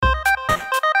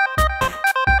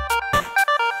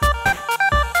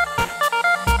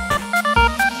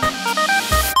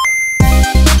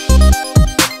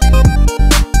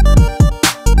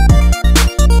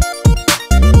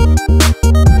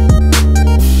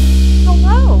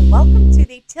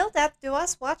Till Death Do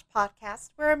Us Watch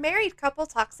podcast, where a married couple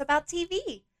talks about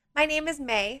TV. My name is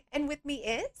May, and with me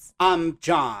is... I'm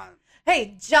John.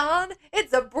 Hey, John,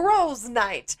 it's a bros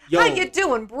night. Yo. How you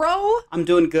doing, bro? I'm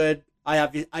doing good.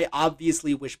 I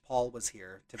obviously wish Paul was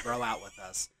here to bro out with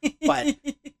us. But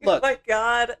look, Oh my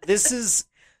God. this is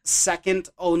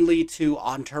second only to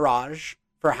Entourage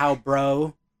for how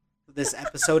bro this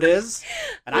episode is.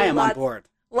 And I am on board.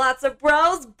 Lots of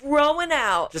bros broing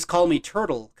out. Just call me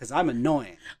Turtle, because I'm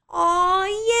annoying.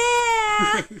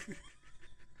 Oh, yeah.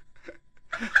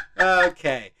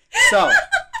 Okay, so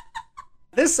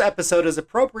this episode is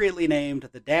appropriately named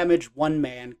The Damage One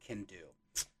Man Can Do.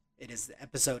 It is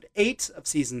episode 8 of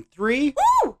season 3.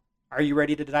 Woo! Are you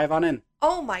ready to dive on in?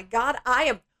 Oh, my God.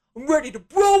 I'm ready to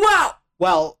bro out.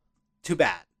 Well, too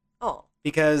bad, Oh.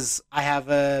 because I have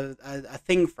a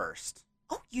thing first.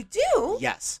 Oh, you do?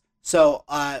 Yes. So,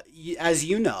 as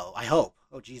you know, I hope,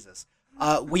 oh Jesus,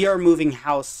 we are moving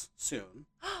house soon.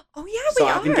 Oh, yeah, So we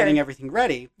are. I've been getting everything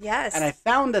ready. Yes. And I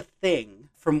found a thing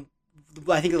from,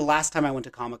 I think the last time I went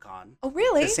to Comic-Con, Oh,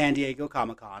 really? the San Diego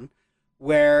Comic-Con,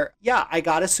 where, yeah, I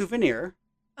got a souvenir,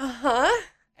 Uh-huh.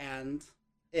 and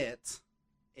it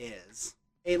is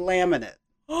a laminate.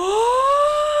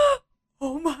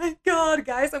 Oh my God,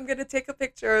 guys, I'm going to take a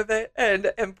picture of it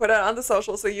and put it on the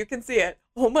social so you can see it.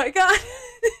 Oh my God.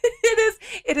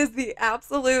 It is the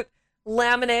absolute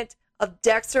laminate of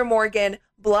Dexter Morgan,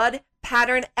 blood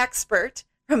pattern expert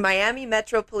from Miami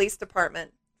Metro Police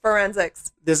Department,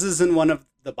 forensics. This is in one of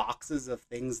the boxes of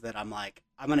things that I'm like,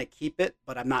 I'm going to keep it,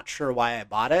 but I'm not sure why I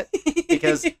bought it.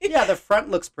 Because, yeah, the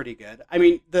front looks pretty good. I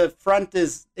mean, the front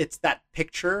it's that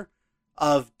picture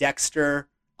of Dexter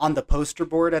on the poster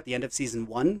board at the end of season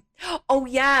 1. Oh,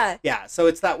 yeah. Yeah, so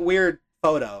it's that weird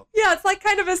photo. Yeah, it's like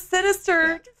kind of a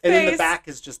sinister face. And then the back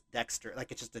is just Dexter,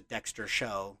 like it's just a Dexter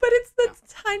show. But it's the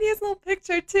tiniest little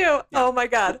picture, too. Yeah. Oh, my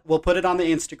God. We'll put it on the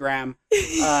Instagram.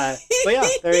 But yeah,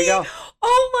 there you go.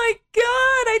 Oh my God,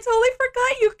 I totally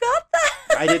forgot you got that.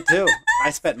 I did too. I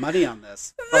spent money on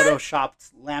this.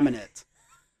 Photoshopped laminate.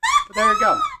 But there you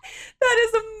go. That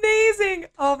is amazing.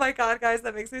 Oh my God, guys,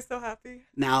 that makes me so happy.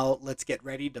 Now let's get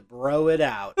ready to bro it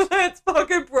out. Let's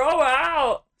fucking bro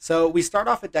out. So we start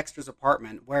off at Dexter's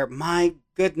apartment where, my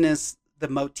goodness, the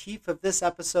motif of this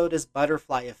episode is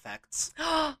butterfly effects.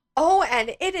 Oh,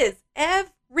 and it is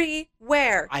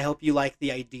everywhere. I hope you like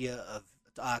the idea of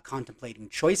contemplating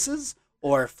choices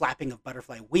or flapping of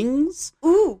butterfly wings.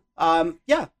 Ooh.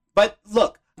 Yeah, but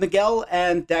look, Miguel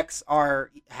and Dex are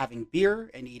having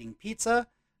beer and eating pizza,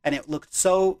 and it looked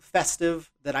so festive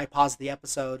that I paused the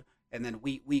episode, and then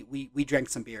we drank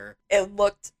some beer. It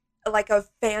looked like a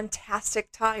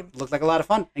fantastic time. It looked like a lot of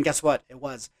fun, and guess what? It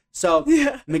was. So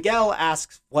Yeah. Miguel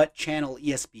asks what channel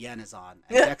ESPN is on,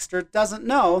 and Dexter doesn't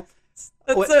know.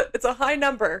 It's a high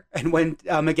number. And when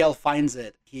Miguel finds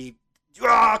it, he,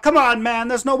 come on, man,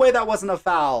 there's no way that wasn't a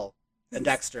foul. And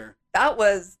Dexter, That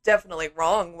was definitely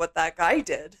wrong what that guy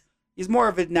did. he's more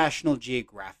of a National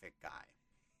Geographic guy.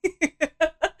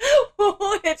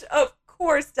 Which, of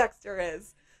course, Dexter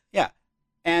is. Yeah.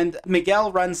 And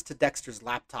Miguel runs to Dexter's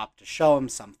laptop to show him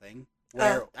something.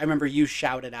 Where I remember you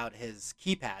shouted out his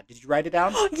keypad. Did you write it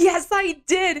down? Yes, I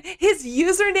did. His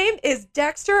username is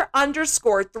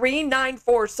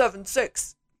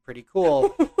Dexter_39476. Pretty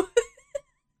cool.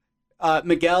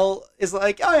 Miguel is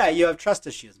like, oh yeah, you have trust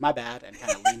issues. My bad. And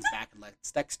kind of leans back and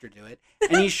lets Dexter do it.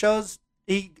 And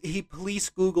he police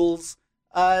Googles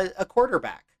a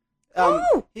quarterback.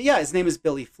 Yeah, his name is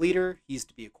Billy Fleeter. He used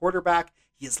to be a quarterback.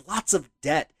 He has lots of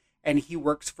debt. And he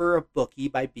works for a bookie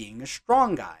by being a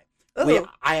strong guy.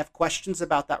 I have questions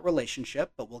about that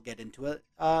relationship, but we'll get into it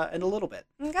in a little bit.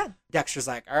 Okay. Dexter's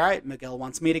like, all right, Miguel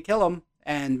wants me to kill him.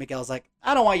 And Miguel's like,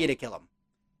 I don't want you to kill him.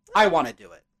 I want to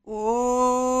do it.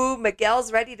 Ooh,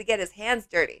 Miguel's ready to get his hands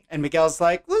dirty. And Miguel's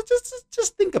like, well,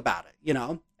 just think about it, you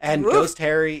know? And Oof. Ghost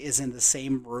Harry is in the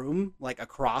same room, like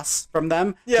across from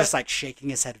them, Yeah. just like shaking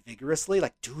his head vigorously,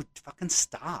 like, dude, fucking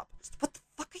stop. What the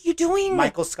fuck are you doing?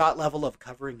 Michael Scott level of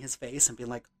covering his face and being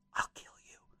like, I'll kill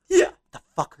you. Yeah. The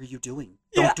fuck are you doing?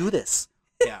 Yeah. Don't do this.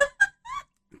 Yeah.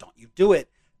 Don't you do it.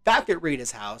 Back at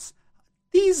Rita's house,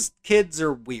 these kids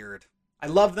are weird. I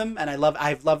love them, and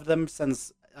I've loved them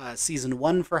since season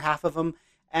 1 for half of them,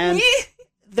 and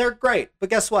they're great. But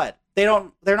guess what? They're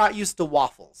not used to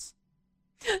waffles.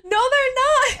 No, they're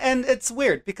not. And it's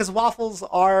weird because waffles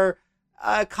are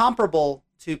comparable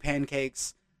to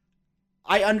pancakes.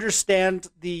 I understand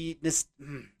it's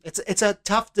a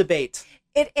tough debate.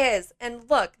 It is. And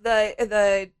look,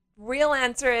 the real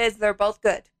answer is they're both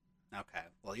good. Okay,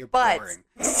 well, you're But boring.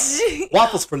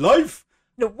 Waffles for life.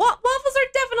 No, waffles are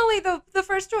definitely the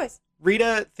first choice.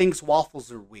 Rita thinks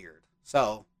waffles are weird.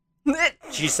 So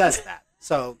she says that.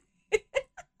 So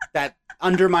that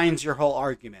undermines your whole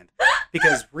argument.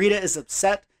 Because Rita is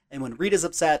upset, and when Rita's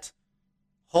upset,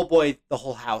 the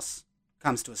whole house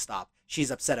comes to a stop. She's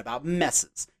upset about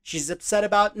messes. She's upset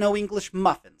about no English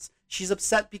muffins. She's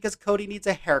upset because Cody needs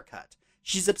a haircut.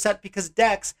 She's upset because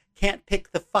Dex can't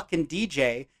pick the fucking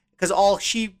DJ because all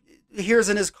she hears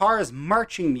in his car is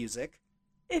marching music.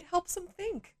 It helps him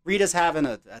think. Rita's having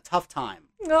a tough time.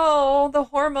 Oh, the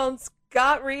hormones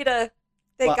got Rita.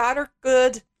 They got her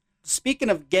good. Speaking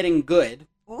of getting good,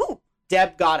 Ooh.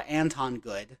 Deb got Anton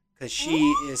good because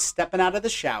she is stepping out of the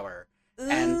shower.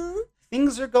 And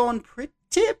things are going pretty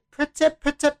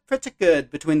good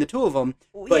between the two of them.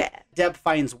 But yeah. Deb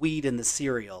finds weed in the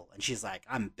cereal, and she's like,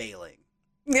 I'm bailing.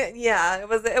 Yeah,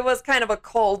 it was kind of a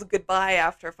cold goodbye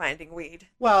after finding weed.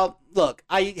 Well, look,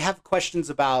 I have questions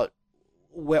about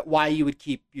why you would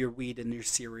keep your weed in your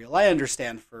cereal. I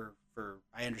understand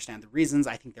I understand the reasons.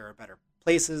 I think there are better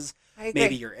places.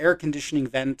 Maybe your air conditioning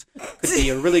vent could be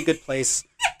a really good place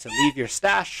to leave your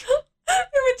stash.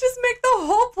 It would just make the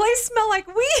whole place smell like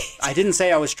weed. I didn't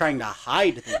say I was trying to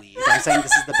hide the weed. I'm saying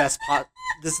this is the best spot.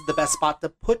 This is the best spot to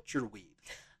put your weed.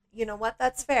 You know what?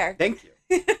 That's fair. Thank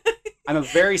you. I'm a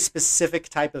very specific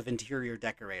type of interior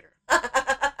decorator.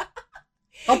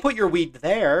 Don't put your weed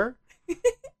there.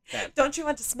 Don't you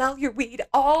want to smell your weed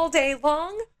all day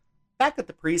long? Back at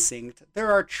the precinct,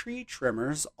 there are tree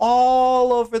trimmers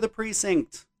all over the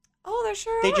precinct. Oh, there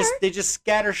sure They are. just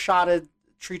scatter-shotted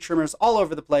tree trimmers all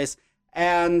over the place.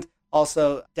 And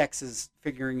also, Dex is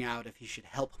figuring out if he should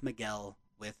help Miguel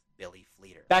with Billy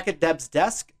Fleeter. Back at Deb's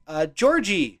desk,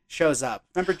 Georgie shows up.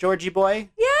 Remember Georgie boy?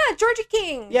 Yeah, Georgie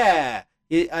King. Yeah.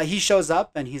 He shows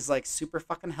up, and he's, like, super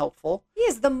fucking helpful. He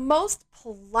is the most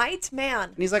polite man.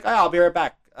 And he's like, oh, I'll be right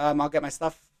back. I'll get my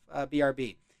stuff,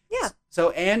 BRB. Yeah.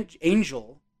 So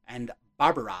Angel and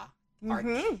Barbara are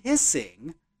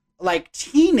kissing like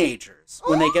teenagers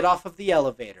when they get off of the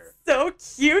elevator. So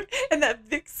cute. And that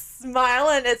big smile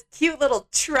and his cute little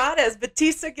trot as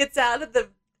Batista gets out of the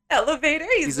elevator.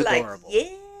 He's like, adorable. yeah.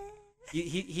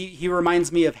 He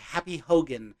reminds me of Happy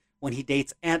Hogan when he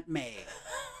dates Aunt May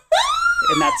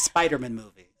in that Spider-Man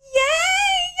movie.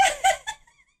 Yay!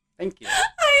 Thank you.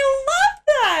 I love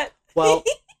that. Well,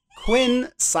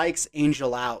 Quinn psychs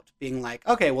Angel out, being like,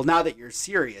 okay, well, now that you're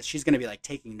serious, she's going to be, like,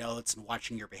 taking notes and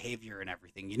watching your behavior and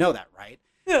everything. You know that, right?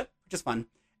 Yeah. Which is fun.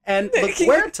 And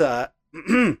LaGuerta,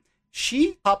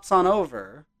 she hops on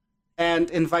over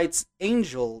and invites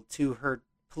Angel to her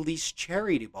police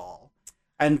charity ball.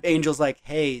 And Angel's like,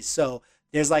 hey, so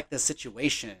there's, like, this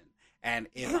situation. And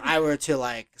if I were to,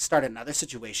 like, start another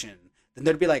situation, then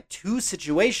there'd be, like, two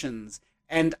situations.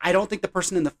 And I don't think the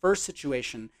person in the first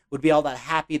situation would be all that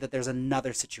happy that there's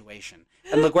another situation.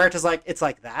 And LaGuerta's like, it's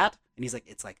like that? And he's like,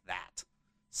 it's like that.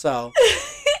 So.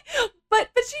 but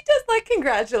she does, like,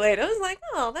 congratulate him. I was like,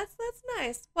 oh, that's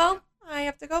nice. Well, I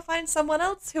have to go find someone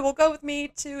else who will go with me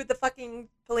to the fucking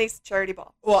police charity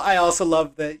ball. Well, I also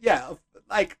love that, yeah,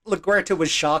 like, LaGuerta was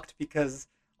shocked because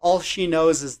all she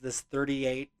knows is this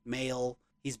 38 male.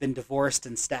 He's been divorced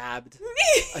and stabbed,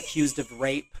 accused of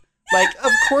rape. Like,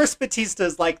 of course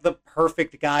Batista's, like, the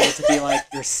perfect guy to be, like,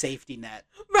 your safety net.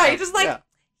 Right, just like,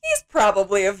 he's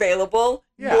probably available.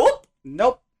 Yeah.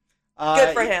 Nope.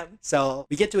 Good for him. So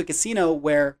we get to a casino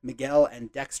where Miguel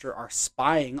and Dexter are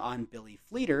spying on Billy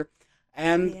Fleeter.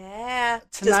 And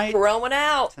just broing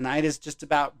out. Tonight is just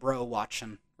about bro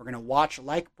watching. We're going to watch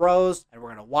like bros, and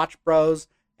we're going to watch bros.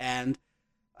 And,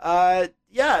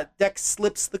 Dex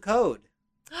slips the code.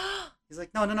 He's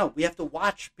like, no, we have to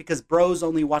watch because bros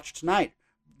only watch tonight.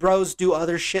 Bros do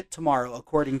other shit tomorrow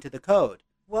according to the code.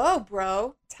 Whoa,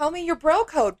 bro. Tell me your bro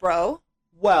code, bro.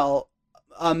 Well,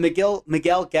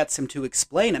 Miguel gets him to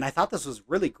explain, and I thought this was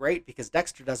really great because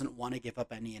Dexter doesn't want to give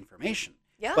up any information.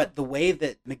 Yeah. But the way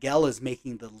that Miguel is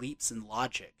making the leaps in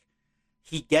logic,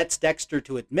 he gets Dexter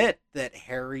to admit that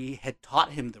Harry had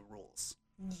taught him the rules.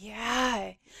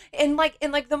 Yeah. In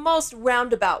the most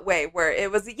roundabout way where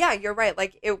it was, yeah, you're right.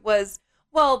 Like it was,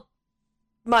 well,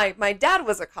 my dad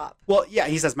was a cop. Well, yeah,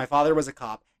 he says my father was a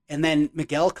cop. And then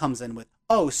Miguel comes in with,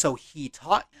 oh, so he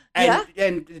taught.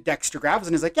 And Dexter grabs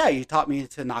and is like, yeah, he taught me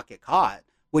to not get caught,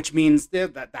 which means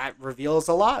that reveals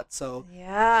a lot. So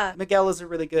yeah, Miguel is a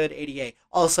really good ADA.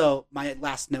 Also, my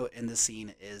last note in the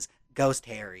scene is Ghost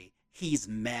Harry. He's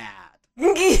mad.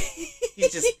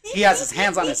 He has his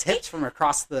hands on his hips from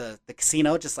across the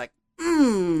casino, just like,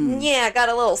 Yeah, got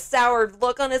a little sour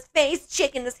look on his face,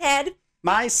 shaking his head.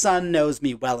 My son knows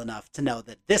me well enough to know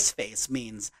that this face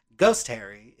means Ghost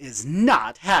Harry is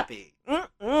not happy.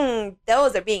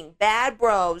 Those are being bad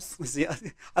bros. See,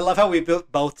 I love how we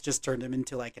both just turned him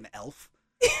into like an elf.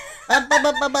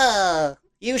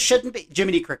 You shouldn't be.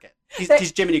 Jiminy Cricket.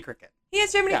 He's Jiminy Cricket. He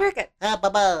is Jiminy Cricket.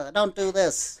 Don't do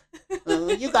this.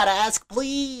 You gotta ask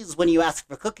please when you ask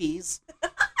for cookies.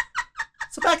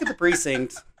 So back at the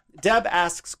precinct, Deb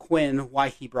asks Quinn why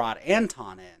he brought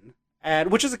Anton in, and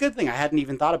which is a good thing. I hadn't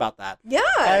even thought about that. Yeah.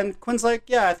 And Quinn's like,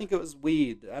 yeah, I think it was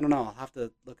weed. I don't know. I'll have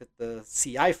to look at the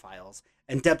CI files.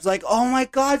 And Deb's like, oh my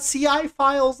God, CI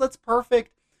files. That's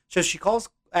perfect. So she calls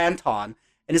Anton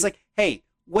and is like, hey,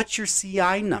 what's your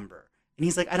CI number? And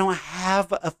he's like, I don't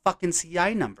have a fucking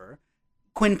CI number.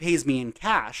 Quinn pays me in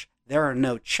cash. There are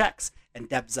no checks. And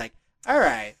Deb's like, all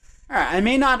right. I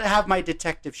may not have my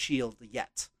detective shield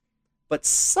yet, but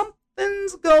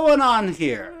something's going on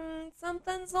here.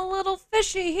 Something's a little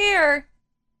fishy here.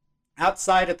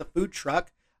 Outside at the food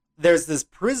truck, there's this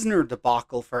prisoner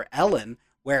debacle for Ellen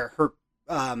where her,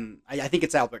 I think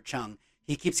it's Albert Chung,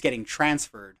 he keeps getting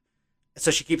transferred.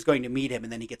 So she keeps going to meet him,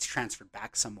 and then he gets transferred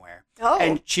back somewhere. Oh.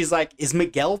 And she's like, is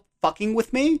Miguel fucking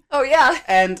with me? Oh, yeah.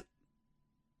 And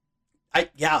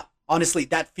honestly,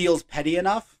 that feels petty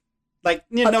enough. Like,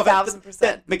 1,000%.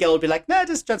 that Miguel would be like, nah,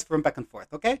 just transfer him back and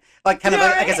forth, okay? Like, kind of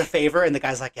like as a favor, and the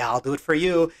guy's like, yeah, I'll do it for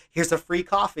you. Here's a free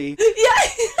coffee. Yeah.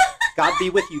 God be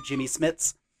with you, Jimmy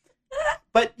Smits.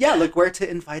 But yeah, LaGuerta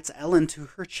invites Ellen to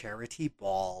her charity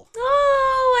ball.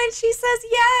 Oh, and she says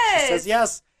yes. She says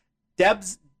yes.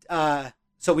 Deb's,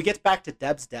 so we get back to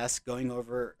Deb's desk going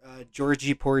over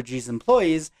Georgie Porgy's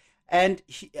employees, and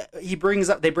they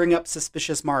bring up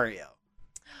Suspicious Mario.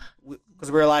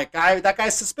 Because we're like, that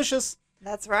guy's suspicious.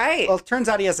 That's right. Well, it turns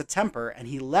out he has a temper, and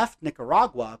he left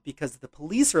Nicaragua because the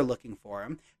police are looking for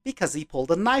him because he pulled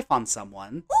a knife on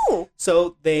someone. Ooh.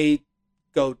 So they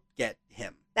go get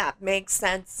him. That makes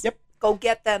sense. Yep. Go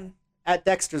get them. At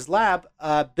Dexter's lab,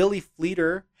 Billy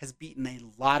Fleeter has beaten a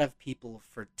lot of people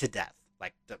to death.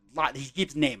 Like, a lot. He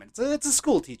keeps naming. It's a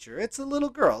school teacher. It's a little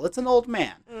girl. It's an old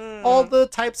man. All the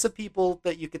types of people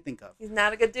that you could think of. He's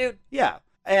not a good dude. Yeah.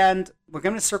 And we're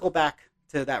going to circle back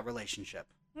to that relationship.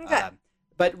 Okay.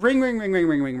 But ring.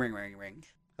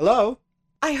 Hello?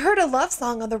 I heard a love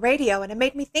song on the radio and it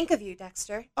made me think of you,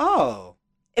 Dexter. Oh.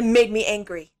 It made me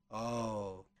angry.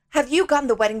 Oh. Have you gotten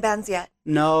the wedding bands yet?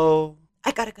 No.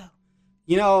 I gotta go.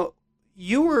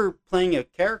 You were playing a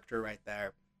character right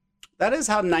there. That is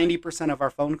how 90% of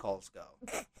our phone calls go.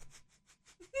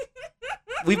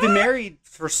 We've been married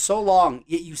for so long,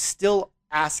 yet you still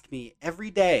ask me every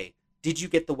day, did you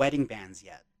get the wedding bands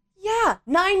yet? Yeah,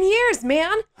 9 years,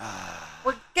 man.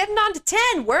 We're getting on to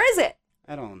 10. Where is it?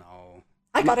 I don't know.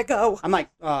 I gotta go. I'm like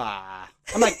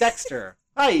Dexter.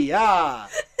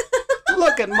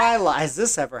 Look at my life. Has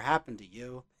this ever happened to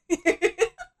you?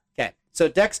 Okay, so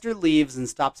Dexter leaves and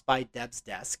stops by Deb's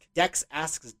desk. Dex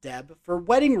asks Deb for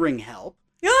wedding ring help.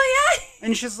 Oh, yeah.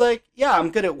 And she's like, yeah,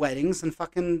 I'm good at weddings and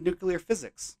fucking nuclear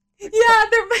physics. Like, yeah,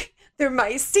 they're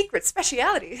my secret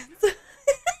speciality.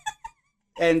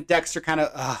 And Dexter kind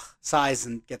of sighs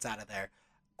and gets out of there.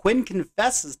 Quinn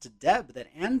confesses to Deb that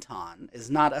Anton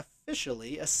is not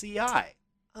officially a CI.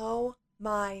 Oh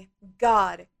my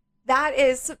God. That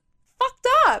is fucked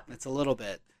up. It's a little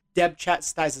bit. Deb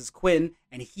chastises Quinn,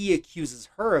 and he accuses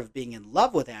her of being in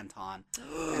love with Anton.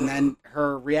 And then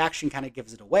her reaction kind of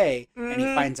gives it away, and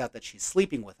he finds out that she's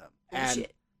sleeping with him. And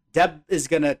Deb is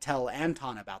going to tell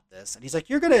Anton about this. And he's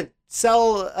like, you're going to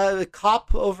sell a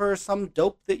cop over some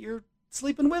dope that you're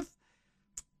sleeping with?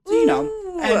 So,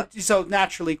 and so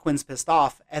naturally Quinn's pissed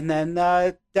off. And then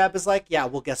Deb is like, yeah,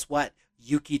 well, guess what?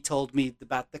 Yuki told me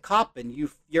about the cop, and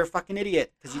you're a fucking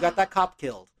idiot because you got that cop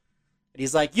killed. And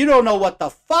he's like, you don't know what the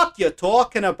fuck you're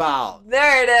talking about.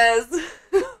 There it is.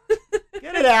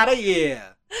 Get it out of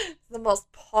here. It's the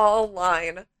most Paul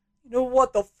line. You know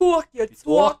what the fuck you're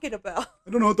talking about. I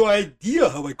don't know the idea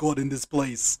how I got in this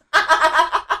place.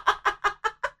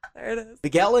 There it is.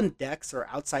 Miguel and Dex are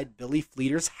outside Billy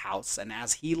Fleeter's house, and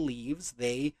as he leaves,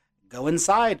 they go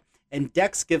inside. And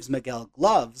Dex gives Miguel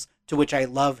gloves, to which I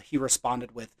love he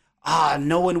responded with,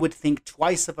 no one would think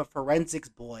twice of a forensics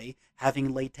boy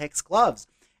having latex gloves.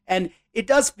 And it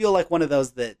does feel like one of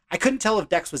those that I couldn't tell if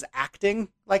Dex was acting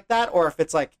like that or if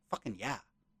it's like, fucking yeah.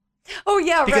 Oh,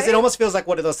 yeah, because right? It almost feels like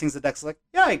one of those things that Dex is like,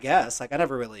 yeah, I guess. Like, I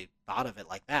never really thought of it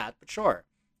like that, but sure,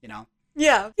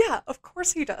 Yeah, of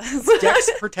course he does.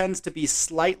 Dex pretends to be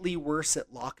slightly worse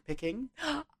at lockpicking.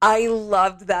 I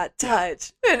loved that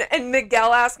touch. And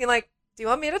Miguel asking, like, do you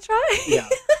want me to try? Yeah.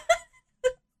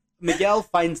 Miguel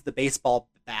finds the baseball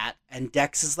bat, and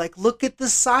Dex is like, look at the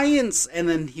science. And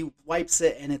then he wipes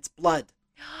it, and it's blood.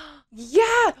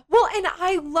 Yeah. Well, and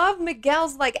I love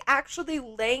Miguel's, like, actually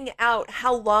laying out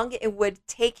how long it would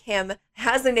take him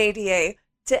as an ADA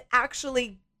to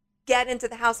actually get into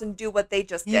the house and do what they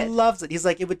just He did. loves it. He's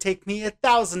like, it would take me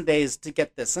 1,000 days to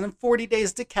get this, and then 40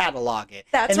 days to catalog it.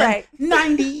 That's and then right.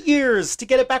 90 years to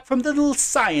get it back from the little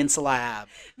science lab.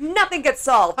 Nothing gets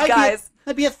solved, guys.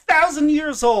 I'd be 1,000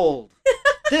 years old.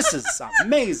 This is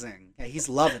amazing. Yeah, he's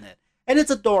loving it. And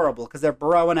it's adorable because they're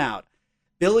broing out.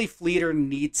 Billy Fleeter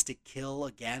needs to kill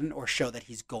again or show that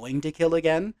he's going to kill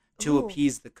again to Ooh.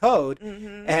 appease the code.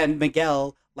 Mm-hmm. And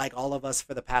Miguel, like all of us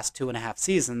for the past 2.5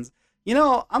 seasons,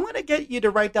 I'm going to get you to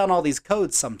write down all these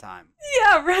codes sometime.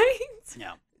 Yeah, right?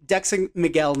 Yeah. Dex and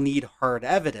Miguel need hard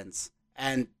evidence.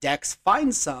 And Dex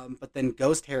finds some, but then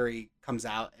Ghost Harry comes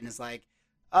out and is like,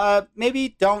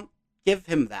 maybe don't give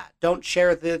him that. Don't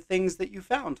share the things that you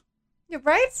found. You're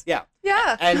right? Yeah.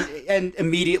 Yeah. And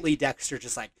immediately Dexter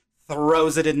just like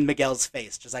throws it in Miguel's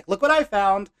face. Just like, look what I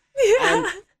found. Yeah. And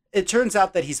it turns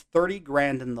out that he's 30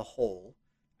 grand in the hole.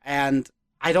 And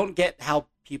I don't get how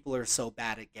people are so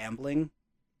bad at gambling.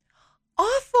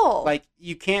 Awful. Like,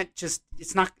 you can't just,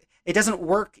 it doesn't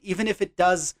work. Even if it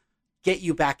does get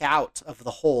you back out of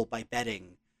the hole by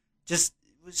betting, just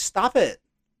stop it.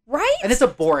 Right? And it's a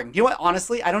boring, you know what,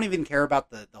 honestly, I don't even care about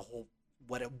the whole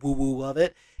woo-woo of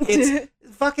it. It's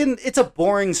it's a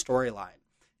boring storyline.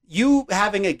 You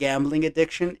having a gambling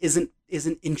addiction isn't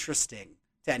interesting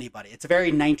to anybody. It's a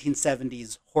very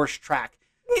 1970s horse track.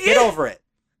 Get over it.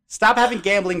 Stop having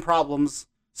gambling problems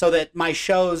so that my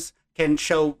shows can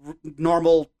show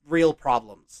normal, real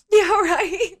problems. Yeah,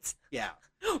 right. Yeah.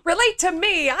 Relate to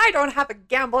me. I don't have a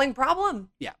gambling problem.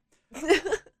 Yeah.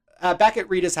 Back at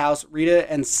Rita's house,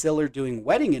 Rita and Sil are doing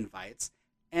wedding invites,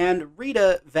 and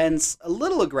Rita vents a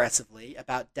little aggressively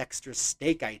about Dexter's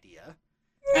steak idea.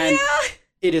 And Yeah.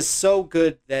 it is so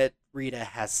good that Rita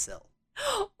has Sil.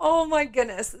 Oh my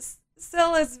goodness.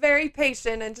 Sil is very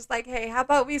patient and just like, hey, how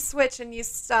about we switch and you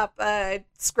stop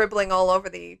scribbling all over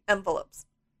the envelopes?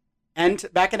 And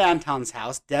back at Anton's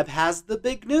house, Deb has the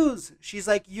big news. She's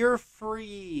like, you're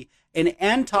free. And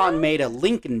Anton made a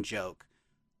Lincoln joke.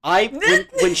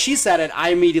 When she said it, I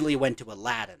immediately went to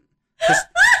Aladdin.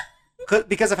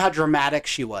 Because of how dramatic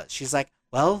she was. She's like,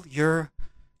 well, you're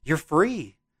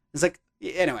free. It's like,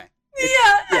 anyway.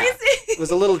 I see. It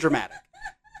was a little dramatic.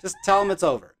 Just tell him it's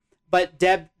over. But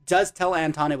Deb does tell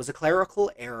Anton it was a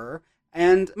clerical error.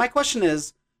 And my question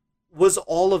is, was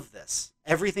all of this,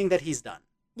 everything that he's done,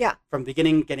 Yeah. from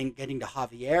beginning getting to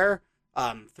Javier,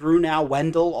 through now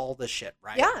Wendell, all this shit,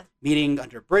 right? Yeah. Meeting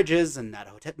under bridges and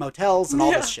at motels and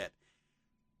all this shit.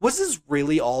 Was this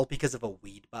really all because of a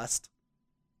weed bust?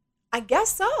 I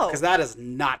guess so. Because that is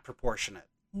not proportionate.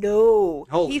 No.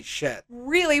 Holy He shit.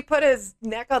 really put his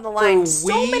neck on the line so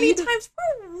many weed? times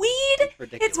for weed.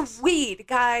 Ridiculous. It's weed,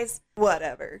 guys.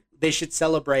 Whatever. They should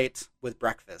celebrate with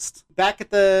breakfast. Back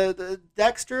at the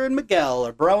Dexter and Miguel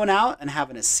are broing out and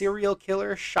having a serial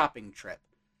killer shopping trip.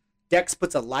 Dex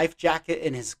puts a life jacket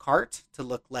in his cart to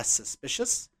look less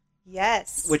suspicious,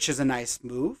 Yes. which is a nice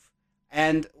move.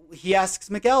 And he asks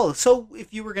Miguel, so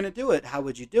if you were going to do it, how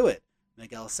would you do it?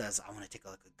 Miguel says, I want to take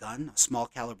a gun, a small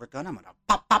caliber gun. I'm going to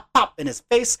pop, pop, pop in his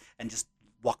face and just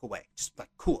walk away. Just like,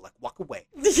 cool, like walk away.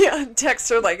 Yeah,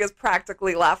 Dexter is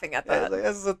practically laughing at that.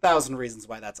 There's 1,000 reasons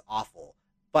why that's awful.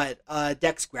 But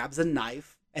Dex grabs a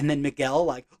knife, and then Miguel,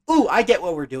 like, ooh, I get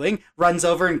what we're doing, runs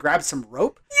over and grabs some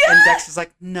rope. Yeah! And Dex is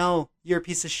like, no, you're a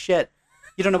piece of shit.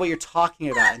 You don't know what you're talking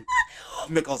about. And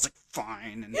Miguel's like,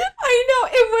 fine. And I know,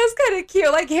 it was kind of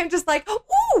cute. Like him just like,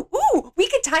 ooh, we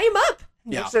could tie him up.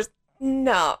 And Yeah. Dexter's,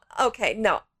 no, okay,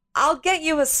 no. I'll get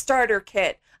you a starter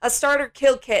kit, a starter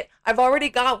kill kit. I've already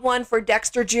got one for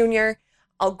Dexter Jr.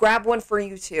 I'll grab one for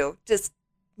you two. Just,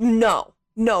 no,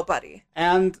 buddy.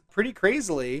 And pretty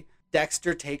crazily,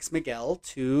 Dexter takes Miguel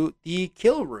to the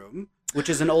kill room, which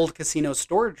is an old casino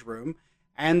storage room,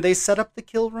 and they set up the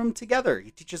kill room together.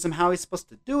 He teaches him how he's supposed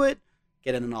to do it,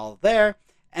 get in and all there.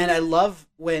 And I love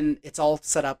when it's all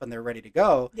set up and they're ready to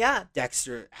go. Yeah.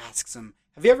 Dexter asks him,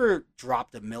 have you ever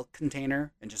dropped a milk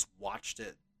container and just watched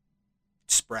it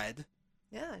spread?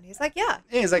 Yeah, and he's like, yeah.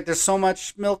 And he's like, there's so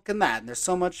much milk in that, and there's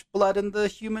so much blood in the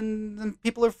human, and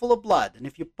people are full of blood. And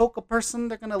if you poke a person,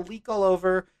 they're going to leak all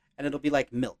over, and it'll be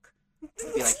like milk.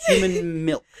 It'll be like human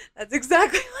milk. That's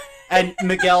exactly what And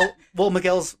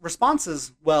Miguel's response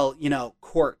is, well,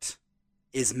 court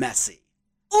is messy.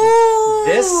 Ooh!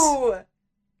 This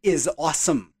is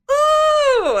awesome.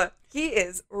 Ooh! He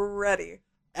is ready.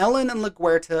 Ellen and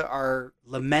LaGuerta are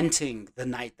lamenting the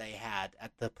night they had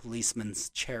at the policeman's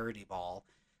charity ball.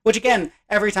 Which, again,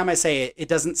 every time I say it, it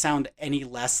doesn't sound any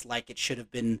less like it should have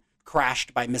been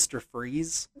crashed by Mr.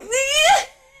 Freeze.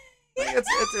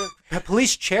 It's a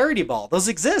police charity ball. Those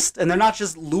exist, and they're not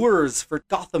just lures for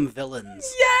Gotham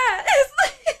villains. Yes!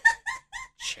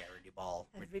 Charity ball.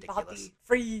 A ridiculous. Everybody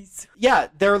freeze. Yeah,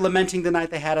 they're lamenting the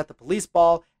night they had at the police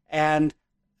ball, and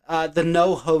the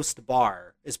no-host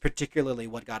bar is particularly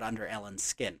what got under Ellen's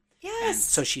skin. Yes. And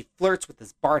so she flirts with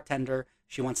this bartender.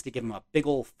 She wants to give him a big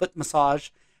old foot massage.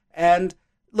 And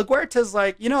LaGuerta's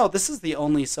like, this is the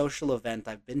only social event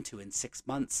I've been to in 6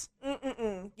 months.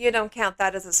 You don't count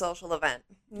that as a social event.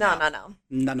 No.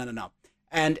 No.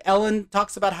 And Ellen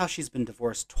talks about how she's been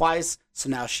divorced twice, so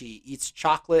now she eats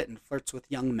chocolate and flirts with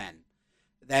young men.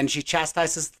 Then she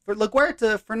chastises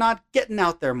LaGuerta for not getting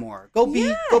out there more. Go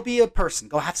be a person.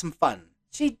 Go have some fun.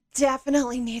 She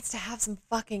definitely needs to have some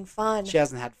fucking fun. She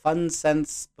hasn't had fun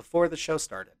since before the show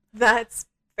started. That's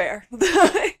fair.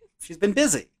 She's been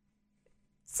busy.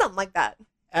 Something like that.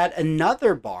 At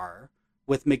another bar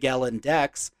with Miguel and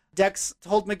Dex, Dex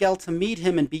told Miguel to meet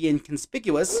him and be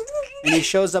inconspicuous, and he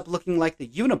shows up looking like the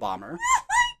Unabomber. Oh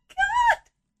my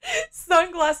god!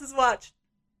 Sunglasses watch.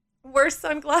 Worst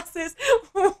sunglasses.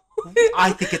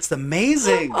 I think it's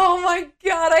amazing. Oh my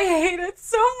god, I hate it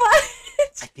so much.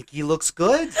 I think he looks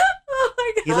good. Oh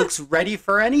my god. He looks ready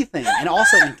for anything, and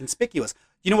also inconspicuous.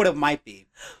 You know what it might be?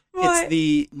 What? It's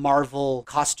the Marvel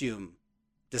costume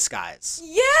disguise.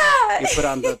 Yeah. You put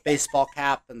on the baseball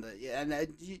cap and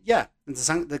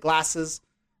the glasses.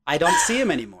 I don't see him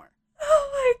anymore. Oh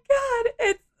my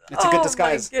god, It's a good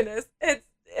disguise. Oh my goodness,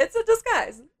 it's a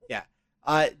disguise.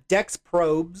 Yeah. Dex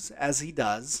probes as he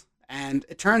does, and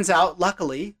it turns out,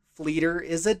 luckily, Fleeter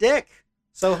is a dick.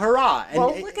 So hurrah! And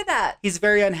look at that. He's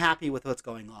very unhappy with what's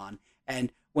going on,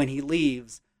 and when he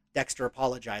leaves, Dexter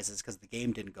apologizes because the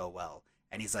game didn't go well.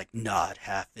 And he's like, not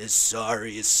half as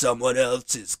sorry as someone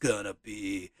else is gonna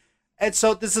be. And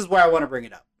so this is where I want to bring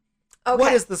it up. Okay.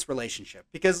 What is this relationship?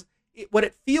 Because what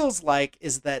it feels like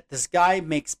is that this guy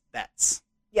makes bets.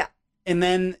 Yeah. And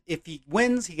then if he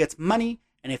wins, he gets money.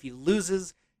 And if he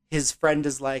loses, his friend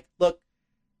is like, look,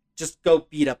 just go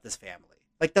beat up this family.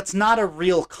 Like, that's not a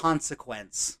real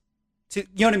consequence. You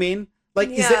know what I mean? Like,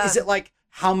 Yeah. is it like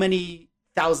how many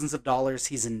thousands of dollars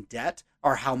he's in debt?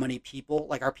 Or how many people?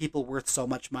 Like, are people worth so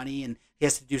much money and he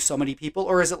has to do so many people?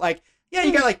 Or is it like, yeah,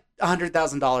 you got like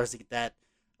 $100,000 to get that,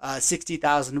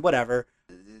 60,000, whatever.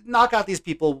 Knock out these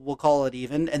people, we'll call it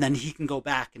even, and then he can go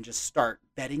back and just start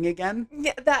betting again.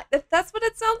 Yeah, that's what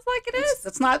it sounds like it is.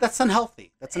 That's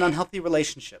unhealthy. That's an unhealthy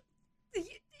relationship.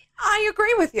 I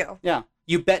agree with you. Yeah.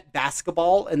 You bet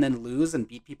basketball and then lose and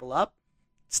beat people up.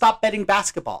 Stop betting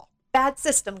basketball. Bad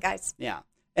system, guys. Yeah.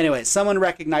 Anyway, someone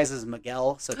recognizes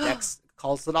Miguel, so Dex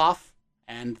calls it off,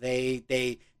 and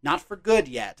they not for good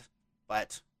yet,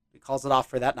 but he calls it off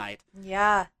for that night.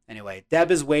 Yeah. Anyway,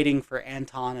 Deb is waiting for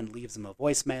Anton and leaves him a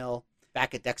voicemail.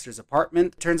 Back at Dexter's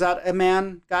apartment, turns out a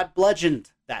man got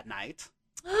bludgeoned that night.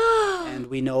 And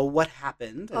we know what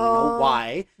happened, and we know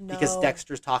why, because no.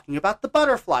 Dexter's talking about the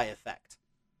butterfly effect.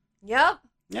 Yep.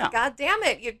 Yeah. God damn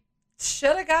it. You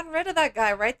should have gotten rid of that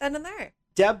guy right then and there.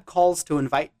 Deb calls to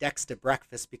invite Dex to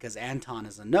breakfast because Anton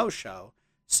is a no-show.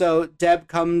 So Deb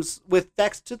comes with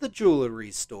Dex to the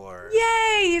jewelry store.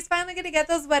 Yay! He's finally going to get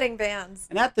those wedding bands.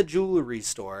 And at the jewelry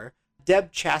store,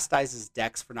 Deb chastises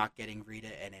Dex for not getting Rita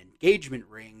an engagement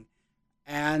ring.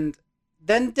 And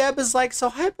then Deb is like, so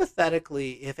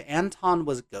hypothetically, if Anton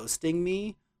was ghosting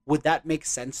me, would that make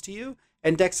sense to you?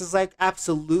 And Dex is like,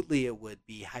 absolutely it would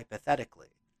be, hypothetically.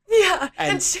 Yeah.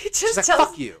 And she just she's like, tells...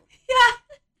 fuck you.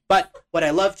 Yeah. But what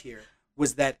I loved here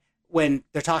was that when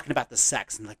they're talking about the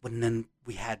sex, and like, when then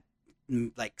we had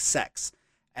like sex,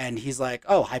 and he's like,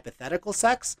 oh, hypothetical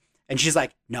sex? And she's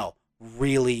like, no,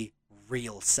 really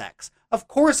real sex. Of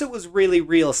course it was really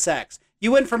real sex.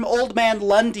 You went from old man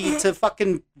Lundy to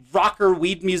fucking rocker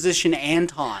weed musician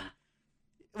Anton.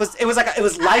 It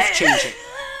was life changing.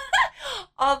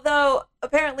 Although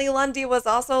apparently Lundy was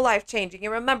also life changing.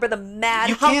 You remember the mad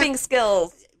You can't- humping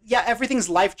skills. Yeah, everything's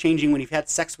life changing when you've had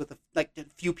sex with a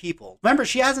few people. Remember,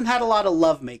 she hasn't had a lot of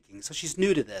love making, so she's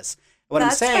new to this. What I'm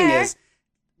That's saying fair. is,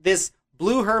 this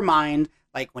blew her mind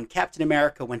like when Captain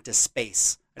America went to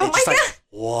space. And Oh it's just my like, God.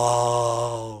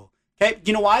 whoa. Okay,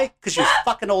 do you know why? Because you're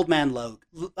fucking old man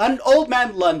old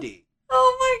man Lundy.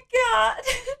 Oh my god.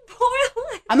 Poor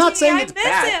Lundy. I'm not saying I it's miss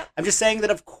bad. him. I'm just saying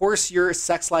that of course your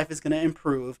sex life is going to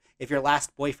improve if your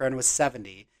last boyfriend was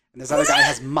 70 and this other guy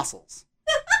has muscles.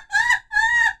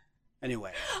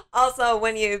 Anyway. Also,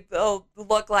 when you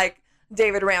look like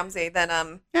David Ramsey,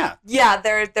 then Yeah.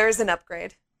 there's an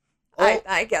upgrade.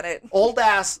 I get it. Old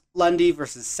ass Lundy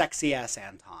versus sexy ass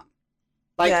Anton.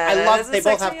 Like, Yeah, I is love it they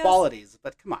both have sexy ass? qualities,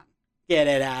 but come on. Get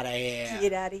it out of here.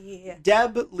 Get out of here.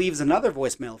 Deb leaves another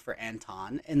voicemail for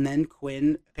Anton, and then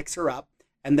Quinn picks her up,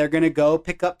 and they're going to go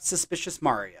pick up Suspicious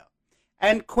Mario.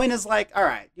 And Quinn is like, all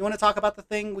right, you want to talk about the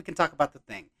thing? We can talk about the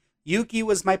thing. Yuki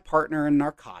was my partner in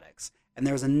narcotics, and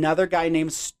there was another guy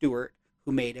named Stuart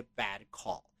who made a bad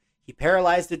call. He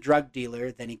paralyzed a drug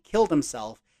dealer, then he killed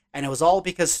himself, and it was all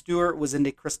because Stuart was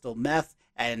into crystal meth,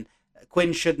 and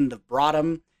Quinn shouldn't have brought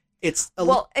him.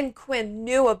 And Quinn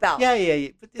knew about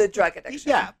but the drug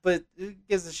addiction. Yeah, but who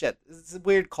gives a shit? It's a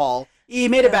weird call. He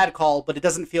made a bad call, but it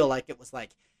doesn't feel like it was like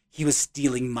he was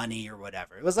stealing money or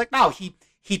whatever. It was like, no,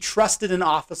 he trusted an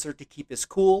officer to keep his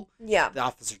cool. Yeah. The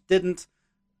officer didn't.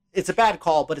 It's a bad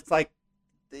call, but it's like,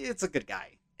 it's a good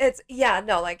guy. It's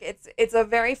a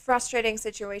very frustrating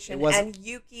situation, and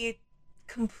Yuki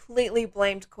completely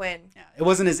blamed Quinn. Yeah, it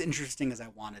wasn't as interesting as I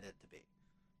wanted it to be.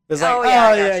 It was like,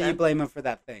 gotcha. You blame him for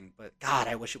that thing, but God,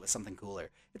 I wish it was something cooler.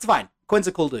 It's fine. Quinn's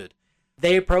a cool dude.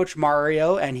 They approach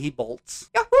Mario, and he bolts.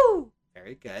 Yahoo!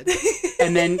 Very good.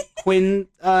 And then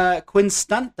Quinn's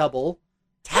stunt double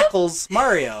tackles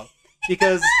Mario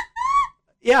because,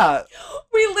 yeah.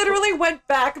 We literally went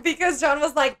back because John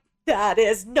was like, that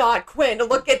is not Quinn.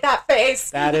 Look at that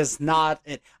face. That is not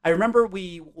it. I remember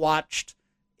we watched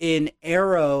in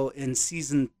Arrow in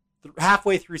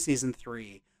halfway through season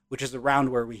 3, which is around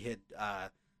where we had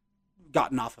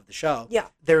gotten off of the show. Yeah.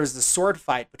 There was the sword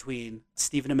fight between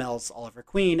Stephen Amell's Oliver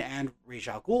Queen and Ra's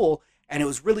al Ghul, and it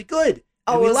was really good.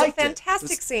 Oh, it was a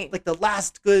fantastic scene. Like the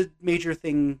last good major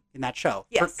thing in that show,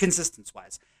 yes, for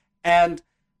consistency-wise. And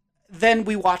then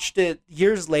we watched it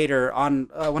years later on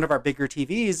one of our bigger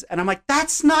TVs, and I'm like,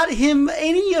 that's not him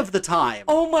any of the time.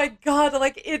 Oh my God,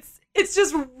 like it's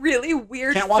just really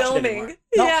weird Can't watch filming. It anymore.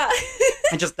 No. Yeah.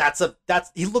 And just that's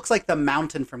he looks like the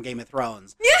Mountain from Game of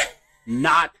Thrones. Yeah.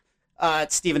 Not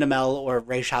Stephen Amell or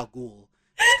Ra's al Ghul.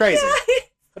 It's crazy. Yeah.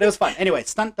 But it was fun. Anyway,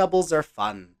 stunt doubles are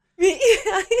fun.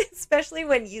 Yeah, especially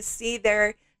when you see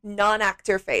their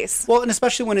non-actor face. Well, and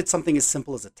especially when it's something as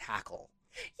simple as a tackle.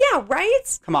 Yeah,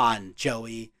 right? Come on,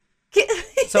 Joey.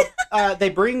 So they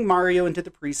bring Mario into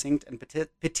the precinct, and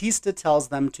Batista tells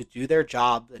them to do their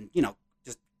job and,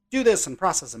 just do this and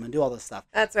process them and do all this stuff.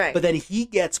 That's right. But then he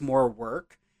gets more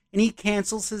work, and he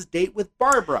cancels his date with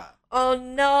Barbara. Oh,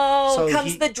 no. So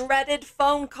comes the dreaded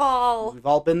phone call. We've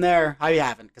all been there. I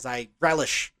haven't, because I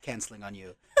relish canceling on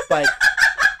you. But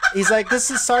he's like,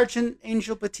 this is Sergeant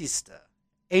Angel Batista.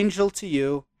 Angel to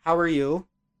you. How are you?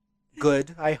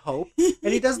 Good, I hope.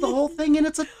 And he does the whole thing, and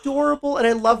it's adorable. And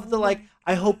I love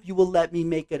I hope you will let me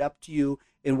make it up to you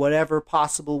in whatever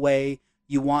possible way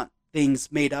you want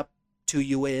things made up to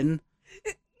you in.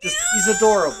 He's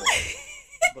adorable.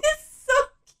 It's so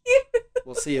cute.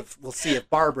 We'll see if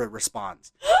Barbara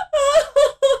responds.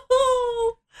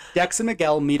 Dex and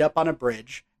Miguel meet up on a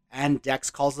bridge, and Dex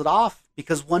calls it off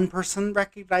because one person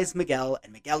recognized Miguel,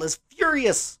 and Miguel is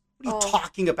furious. What are you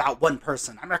talking about, one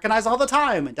person? I'm recognized all the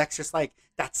time. And Dexter's like,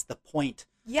 that's the point.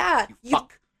 Yeah. You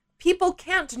fuck. People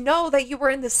can't know that you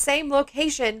were in the same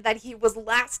location that he was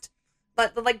last.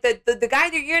 But like the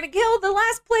guy that you're going to kill, the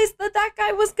last place that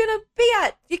guy was going to be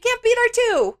at. You can't be there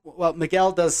too. Well,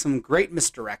 Miguel does some great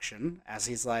misdirection as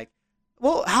he's like,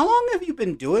 well, how long have you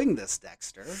been doing this,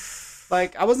 Dexter?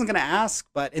 Like, I wasn't going to ask,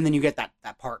 but... And then you get that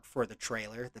part for the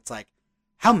trailer that's like,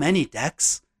 how many,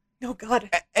 Dex? Oh, God.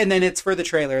 And then it's for the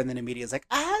trailer, and then immediately like,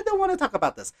 I don't want to talk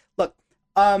about this. Look,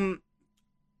 the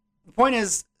point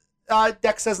is,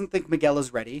 Dex doesn't think Miguel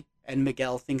is ready, and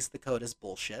Miguel thinks the code is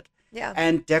bullshit. Yeah.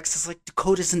 And Dex is like, the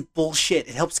code isn't bullshit.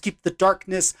 It helps keep the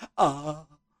darkness. Oh,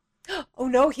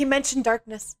 no, he mentioned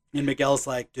darkness. And Miguel's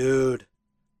like, dude.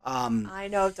 I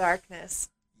know darkness.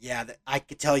 Yeah, I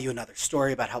could tell you another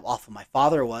story about how awful my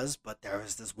father was, but there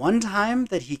was this one time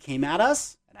that he came at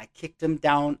us, and I kicked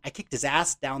his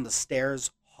ass down the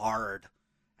stairs hard.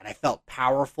 And I felt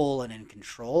powerful and in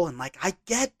control, and like, I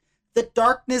get the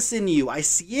darkness in you. I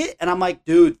see it, and I'm like,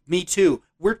 dude, me too.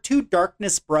 We're two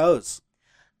darkness bros.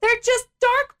 They're just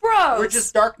dark bros. We're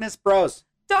just darkness bros.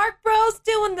 Dark bros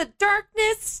doing the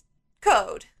darkness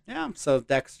code. Yeah, so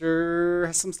Dexter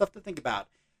has some stuff to think about.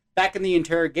 Back in the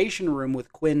interrogation room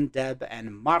with Quinn, Deb,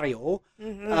 and Mario,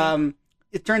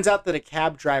 it turns out that a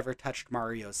cab driver touched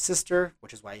Mario's sister,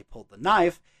 which is why he pulled the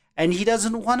knife, and he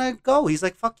doesn't want to go. He's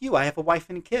like, fuck you, I have a wife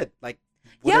and a kid. Like,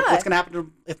 what's going to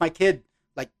happen if my kid,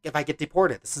 like, if I get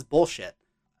deported? This is bullshit.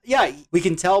 Yeah, we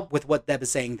can tell with what Deb is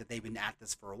saying that they've been at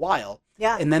this for a while.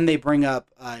 Yeah. And then they bring up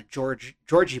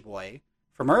Georgie boy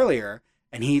from earlier,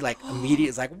 and he, like, immediately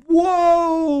is like,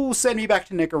 whoa, send me back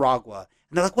to Nicaragua.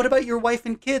 And they're like, what about your wife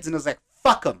and kids? And I was like,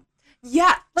 fuck them.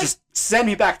 Yeah. Like, just send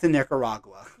me back to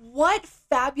Nicaragua. What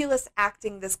fabulous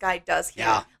acting this guy does here.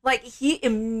 Yeah. Like, he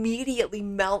immediately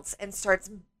melts and starts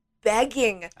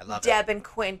begging Deb and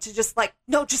Quinn to just like,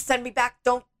 no, just send me back.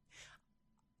 Don't.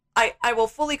 I will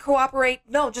fully cooperate.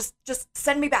 No, just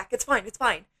send me back. It's fine. It's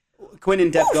fine. Quinn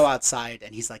and Deb go outside,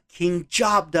 and he's like, King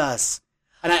jobbed us.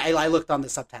 And I looked on the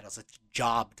subtitles. It's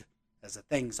jobbed as a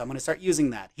thing, so I'm going to start using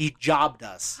that. He jobbed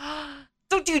us.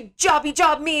 Don't you job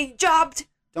me, jobbed.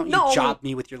 Don't you job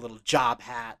me with your little job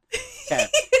hat. Okay.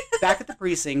 Back at the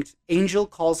precinct, Angel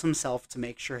calls himself to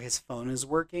make sure his phone is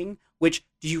working, which,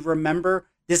 do you remember?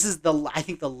 This is I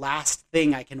think the last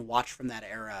thing I can watch from that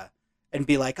era and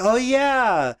be like, oh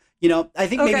yeah. You know, I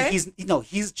think maybe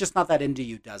he's just not that into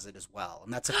you does it as well.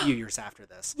 And that's a few years after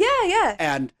this. Yeah.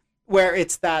 And where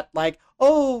it's that like,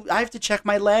 oh, I have to check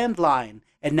my landline.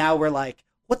 And now we're like,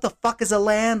 what the fuck is a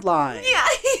landline? Yeah.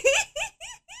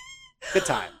 Good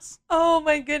times. Oh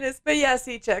my goodness. But yes,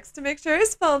 he checks to make sure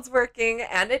his phone's working,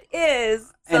 and it is.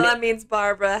 So And that means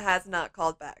Barbara has not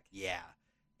called back. Yeah.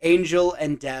 Angel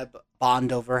and Deb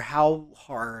bond over how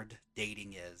hard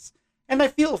dating is. And I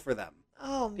feel for them.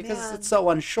 Oh man. Because it's so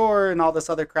unsure and all this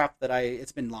other crap that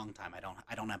it's been a long time.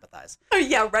 I don't empathize. Oh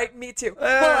yeah, right, me too.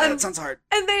 That sounds hard.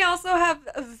 And they also have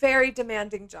a very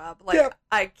demanding job. Like, Yep.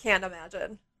 I can't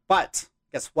imagine. But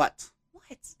guess what?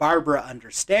 What? Barbara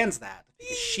understands that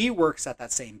because she works at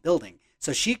that same building.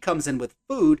 So she comes in with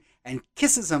food and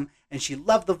kisses him, and she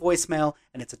loved the voicemail,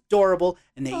 and it's adorable,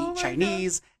 and they eat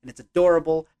Chinese, and it's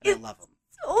adorable, and I love them.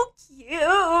 So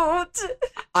cute.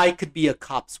 I could be a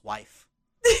cop's wife.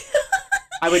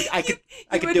 I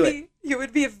could do it. You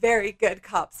would be a very good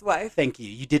cop's wife. Thank you.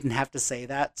 You didn't have to say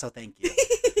that, so thank you.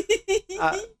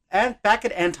 And back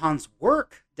at Anton's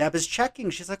work, Deb is checking.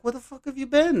 She's like, where the fuck have you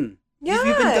been? Yeah.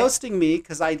 You've been ghosting me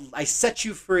because I set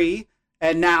you free,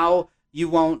 and now you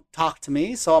won't talk to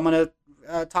me, so I'm going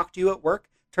to talk to you at work.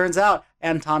 Turns out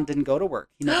Anton didn't go to work.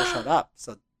 He never showed up,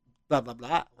 so blah, blah,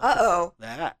 blah. Uh-oh.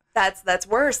 Yeah. That's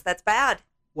worse. That's bad.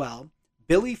 Well,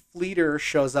 Billy Fleeter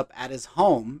shows up at his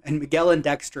home, and Miguel and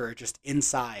Dexter are just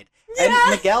inside. Yeah.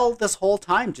 And Miguel, this whole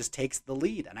time, just takes the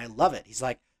lead, and I love it. He's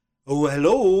like, oh,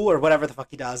 hello, or whatever the fuck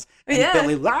he does. And Yeah.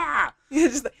 Billy,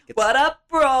 Just like, what up,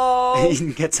 bro?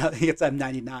 he gets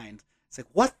M99. It's like,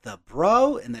 what the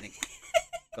bro? And then he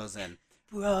goes in.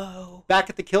 Bro. Back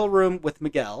at the kill room with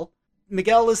Miguel,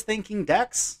 Miguel is thanking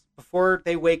Dex before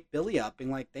they wake Billy up,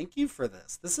 being like, thank you for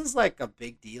this. This is like a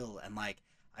big deal, and like,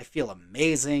 I feel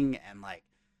amazing, and like,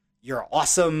 you're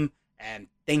awesome, and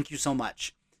thank you so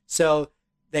much. So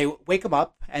they wake him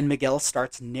up, and Miguel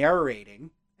starts narrating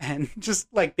and just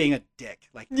like being a dick.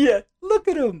 Like, Yeah. look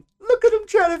at him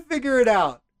trying to figure it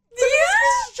out.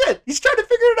 Yeah. Shit, he's trying to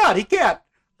figure it out. He can't.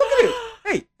 Look at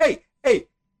him. Hey.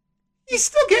 He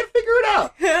still can't figure it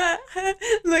out.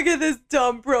 Look at this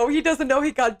dumb bro. He doesn't know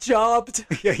he got jobbed.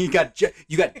 Yeah, you got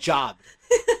jobbed.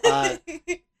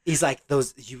 He's like,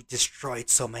 you destroyed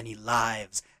so many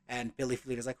lives. And Billy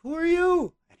Fleeter's like, who are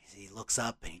you? And he looks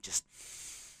up and he just,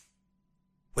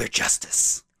 we're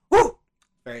justice. Woo!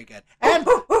 Very good. And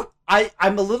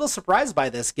I'm a little surprised by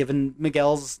this, given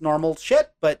Miguel's normal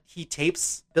shit, but he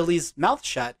tapes Billy's mouth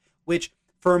shut, which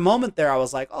for a moment there I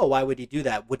was like, oh, why would he do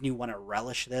that? Wouldn't you want to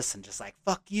relish this and just like,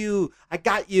 fuck you, I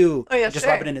got you, Oh, yeah, and just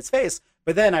sure. rub it in his face?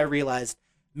 But then I realized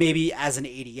maybe as an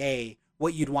ADA,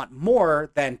 what you'd want more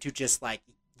than to just like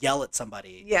yell at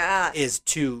somebody Yeah. is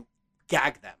to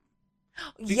gag them.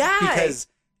 Yeah.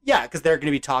 Because they're going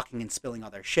to be talking and spilling all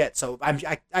their shit. So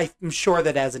I'm sure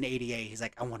that as an ADA, he's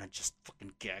like, I want to just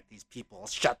fucking gag these people.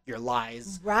 Shut your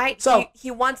lies. Right. So-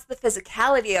 he wants the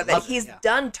physicality of it. Love it, He's yeah.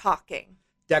 done talking.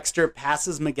 Dexter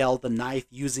passes Miguel the knife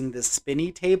using this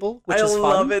spinny table, which I is fun.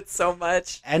 love it so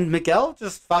much. And Miguel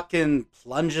just fucking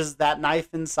plunges that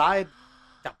knife inside.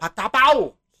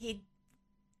 Tapow! He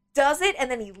does it and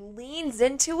then he leans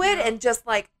into it and just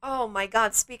like, oh my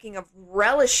God, speaking of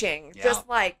relishing, Yeah. just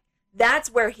like that's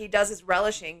where he does his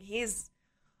relishing.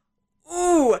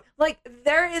 Like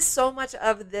there is so much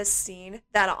of this scene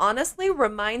that honestly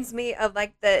reminds me of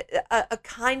like a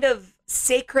kind of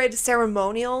sacred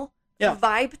ceremonial Yeah.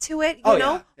 vibe to it, you Oh,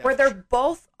 know, yeah, where for they're sure.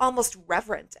 both almost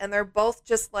reverent and they're both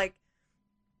just like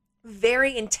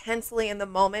very intensely in the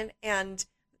moment, and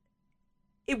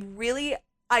it really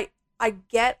I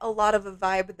get a lot of a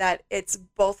vibe that it's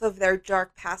both of their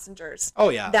dark passengers Oh,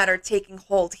 yeah. that are taking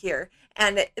hold here,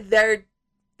 and there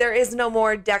is no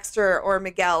more Dexter or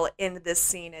Miguel in this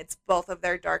scene. It's both of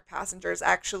their dark passengers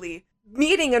actually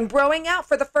meeting and broing out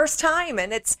for the first time,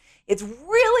 and it's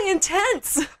really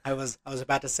intense. I was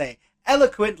about to say,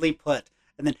 eloquently put.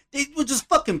 And then they were just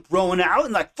fucking throwing out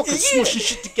and like fucking smushing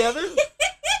shit together.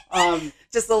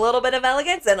 Just a little bit of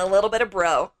elegance and a little bit of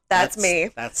bro. That's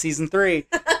me. That's season 3.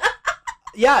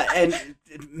 Yeah, and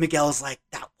Miguel's like,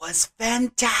 that was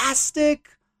fantastic.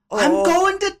 I'm Oh.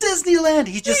 going to Disneyland.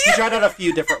 He tried out a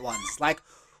few different ones. Like,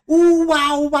 ooh,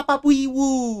 wow, wapa, wee,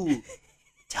 woo.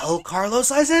 tell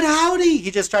Carlos I said howdy. He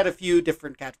just tried a few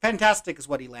different catch. Fantastic is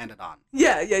what he landed on.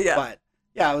 Yeah. But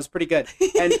yeah, it was pretty good.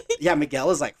 And yeah, Miguel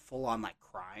is like full on like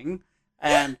crying.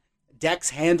 And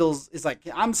Dex is like,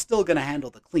 I'm still gonna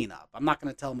handle the cleanup. I'm not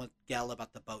gonna tell Miguel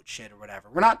about the boat shit or whatever.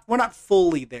 We're not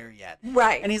fully there yet.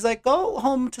 Right. And he's like, go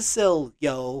home to Sil,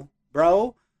 yo,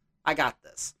 bro. I got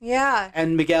this. Yeah.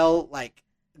 And Miguel like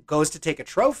goes to take a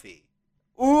trophy.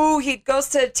 Ooh, he goes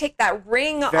to take that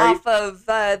ring off of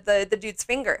the dude's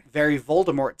finger. Very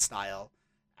Voldemort style.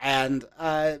 And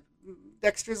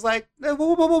Dexter's like, whoa,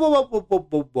 whoa, whoa, whoa, whoa, whoa,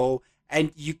 whoa, whoa.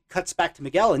 And you cuts back to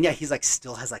Miguel, and yeah, he's like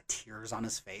still has like tears on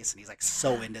his face, and he's like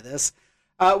so into this,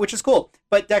 which is cool.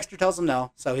 But Dexter tells him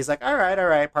no, so he's like, all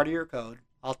right, part of your code.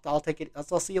 I'll take it.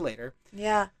 I'll see you later.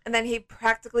 Yeah, and then he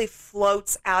practically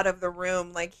floats out of the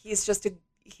room, like he's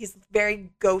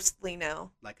very ghostly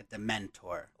now, like a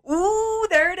Dementor. Ooh,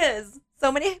 there it is. So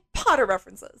many Potter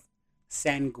references.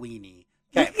 Sanguini.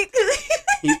 Okay,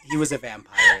 he was a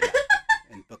vampire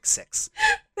in book 6.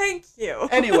 Thank you.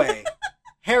 Anyway.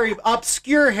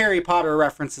 Obscure Harry Potter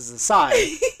references aside,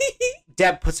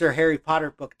 Deb puts her Harry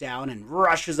Potter book down and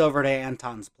rushes over to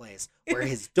Anton's place, where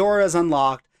his door is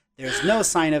unlocked. There's no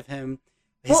sign of him.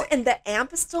 And the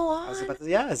amp is still on?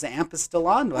 His amp is still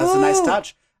on. That's a nice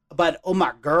touch. But, oh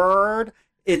my god,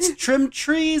 it's Trim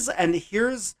Trees, and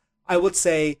here's, I would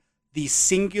say, the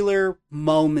singular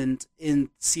moment in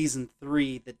season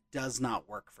 3 that does not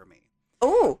work for me.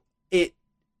 Oh.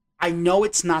 I know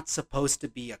it's not supposed to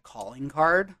be a calling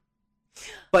card,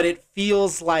 but it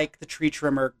feels like the tree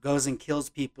trimmer goes and kills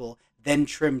people, then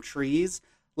trim trees,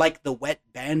 like the wet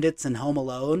bandits in Home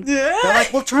Alone. Yeah. They're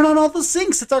like, we'll turn on all the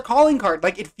sinks. It's our calling card.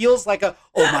 Like, it feels like oh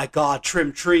my God,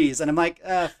 trim trees. And I'm like,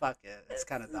 fuck it. It's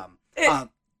kind of dumb.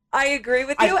 I agree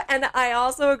with you, and I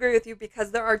also agree with you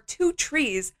because there are 2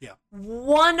 trees. Yeah.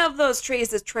 One of those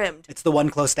trees is trimmed. It's the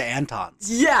one close to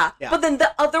Anton's. Yeah. But then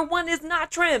the other one is not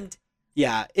trimmed.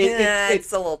 Yeah,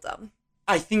 it's a little dumb.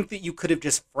 I think that you could have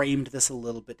just framed this a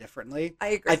little bit differently. I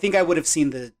agree. I think I would have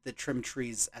seen the trim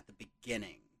trees at the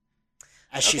beginning.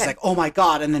 As she's like, oh my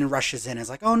God, and then rushes in and is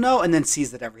like, oh no, and then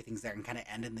sees that everything's there and kind of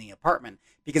end in the apartment.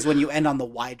 Because when you end on the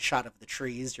wide shot of the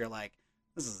trees, you're like,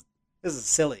 this is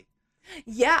silly.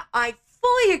 Yeah, I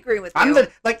fully agree with you.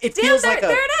 It feels like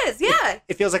there it is, yeah.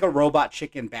 It feels like a robot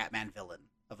chicken Batman villain.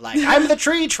 Of like, I'm the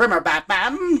tree trimmer,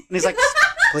 Batman. And he's like,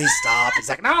 please stop. He's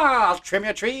like, no, I'll trim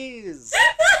your trees.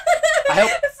 I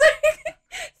hope.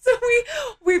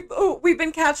 So we've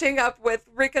been catching up with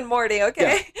Rick and Morty,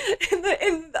 okay? Yeah.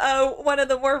 In one of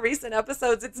the more recent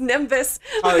episodes, it's Nimbus.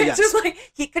 Oh, yes. Just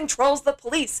like, he controls the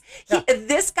police.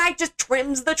 This guy just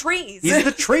trims the trees. He's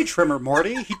the tree trimmer,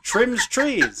 Morty. He trims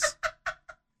trees.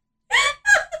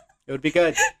 It would be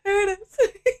good. There it is.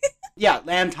 Yeah,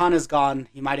 Anton is gone.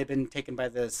 He might have been taken by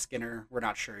the Skinner. We're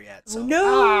not sure yet. So,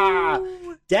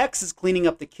 no. Dex is cleaning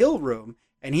up the kill room,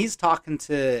 and he's talking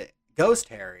to Ghost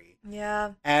Harry.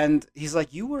 Yeah. And he's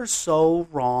like, you were so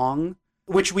wrong.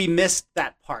 Which we missed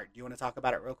that part. Do you want to talk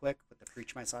about it real quick with the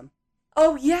Preach My Son?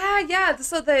 Oh, yeah.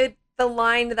 So the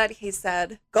line that he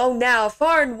said, go now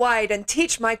far and wide and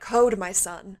teach my code, my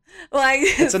son. Like,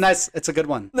 it's a good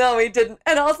one. No, he didn't.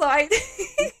 And also I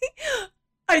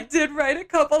did write a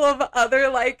couple of other,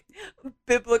 like,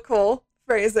 biblical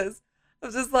phrases. It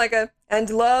was just like and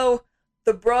lo,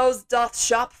 the bros doth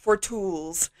shop for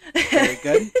tools. Very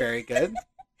good, very good.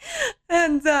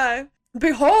 And,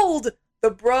 behold, the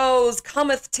bros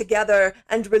cometh together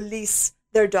and release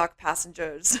their dark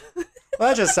passengers. Well,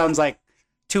 that just sounds like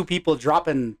 2 people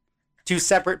dropping 2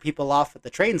 separate people off at the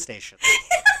train station.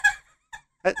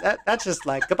 That's just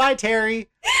like, goodbye, Terry,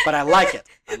 but I like it.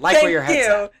 I like where your head's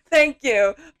at. Thank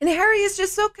you. And Harry is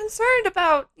just so concerned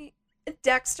about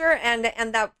Dexter and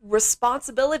that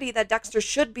responsibility that Dexter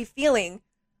should be feeling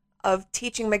of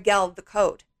teaching Miguel the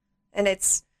code. And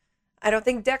I don't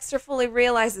think Dexter fully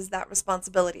realizes that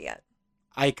responsibility yet.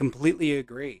 I completely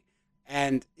agree.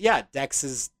 And yeah, Dex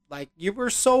is like, you were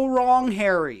so wrong,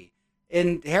 Harry.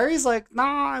 And Harry's like,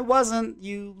 nah, I wasn't,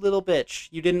 you little bitch.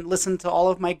 You didn't listen to all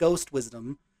of my ghost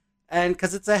wisdom. And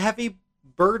because it's a heavy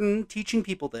burden teaching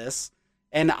people this.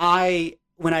 And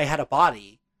when I had a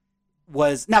body,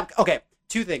 now, okay,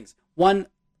 2 things. One,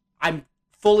 I'm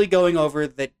fully going over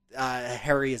that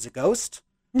Harry is a ghost.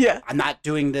 Yeah. I'm not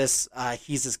doing this,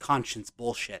 he's his conscience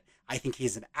bullshit. I think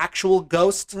he's an actual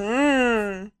ghost.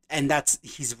 And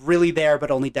he's really there,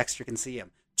 but only Dexter can see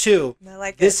him. 2,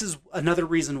 this is another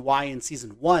reason why in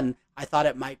season 1, I thought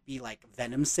it might be like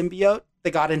Venom symbiote. They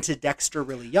got into Dexter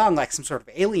really young, like some sort of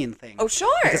alien thing. Oh,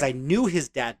 sure. Because I knew his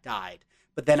dad died.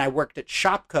 But then I worked at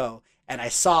Shopko, and I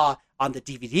saw on the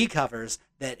DVD covers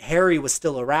that Harry was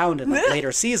still around in like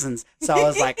later seasons. So I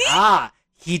was like,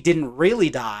 he didn't really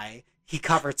die. He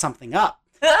covered something up.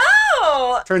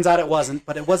 Oh! Turns out it wasn't,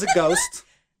 but it was a ghost.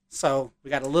 So we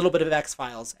got a little bit of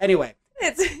X-Files. Anyway,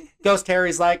 Ghost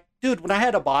Harry's like, dude, when I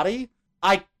had a body,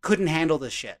 I couldn't handle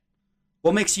this shit.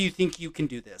 What makes you think you can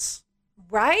do this?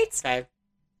 Right? Okay.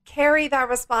 Carry that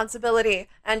responsibility.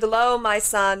 And lo, my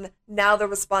son, now the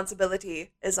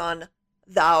responsibility is on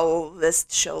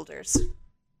thouest shoulders.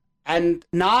 And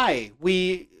nigh,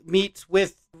 we meet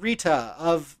with Rita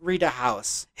of Rita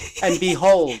House. And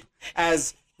behold,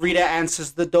 as Rita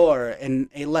answers the door in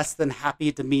a less than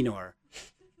happy demeanor.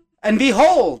 And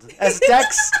behold, as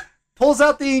Dex pulls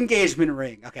out the engagement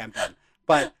ring. Okay, I'm done.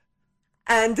 But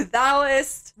and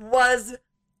thouest was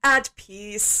at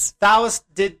peace. Thouest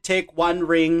did take one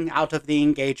ring out of the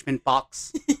engagement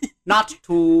box. Not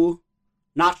 2,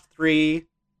 not 3.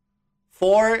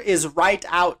 4 is right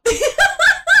out.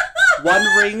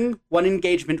 One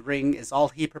engagement ring is all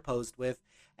he proposed with.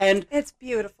 And it's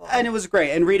beautiful. And it was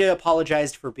great. And Rita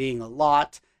apologized for being a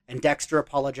lot. And Dexter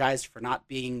apologized for not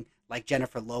being like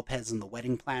Jennifer Lopez in The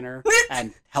Wedding Planner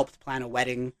and helped plan a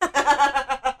wedding. But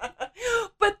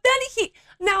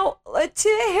then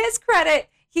to his credit,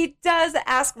 he does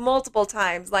ask multiple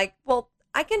times, like, well,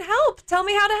 I can help. Tell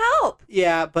me how to help.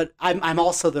 Yeah, but I'm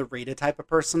also the Rita type of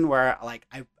person where like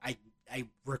I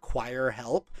require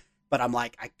help, but I'm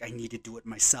like, I need to do it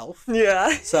myself.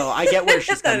 Yeah. So I get where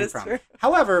she's coming from. True.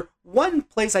 However, one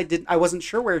place I wasn't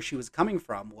sure where she was coming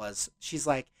from was she's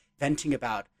like venting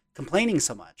about complaining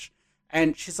so much.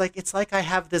 And she's like, it's like I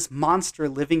have this monster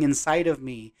living inside of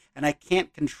me and I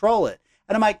can't control it.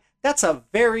 And I'm like, that's a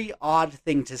very odd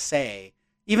thing to say,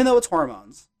 even though it's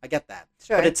hormones. I get that.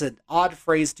 Sure. But it's an odd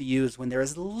phrase to use when there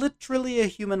is literally a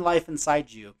human life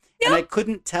inside you. Yep. And I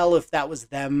couldn't tell if that was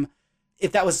them,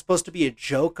 if that was supposed to be a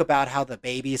joke about how the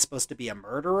baby is supposed to be a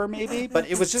murderer, maybe. But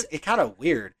it was just, it kind of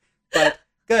weird. But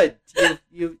good.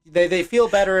 They feel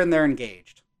better and they're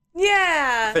engaged.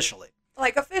 Yeah. Officially.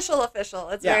 Like official.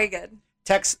 It's very good.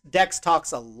 Dex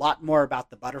talks a lot more about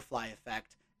the butterfly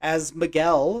effect as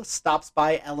Miguel stops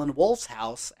by Ellen Wolf's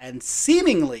house and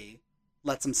seemingly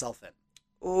lets himself in.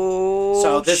 Oh,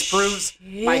 so this proves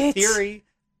my theory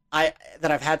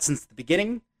that I've had since the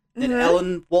beginning, that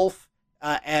Ellen Wolf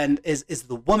and is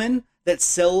the woman that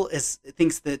Syl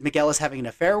thinks that Miguel is having an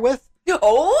affair with.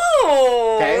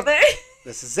 Oh, okay.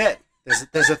 This is it.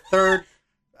 There's a third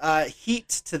heat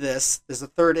to this. There's a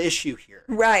third issue here.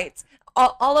 Right.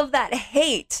 All of that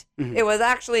hate, it was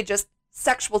actually just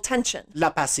sexual tension.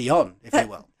 La pasión, if you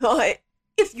will.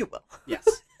 If you will. Yes.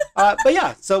 But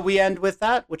yeah, so we end with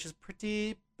that, which is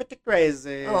pretty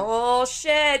crazy. Oh,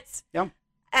 shit. Yeah.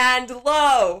 And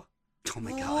lo, oh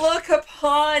my God, look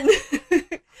upon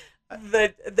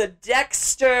the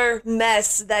Dexter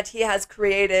mess that he has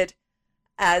created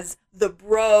as the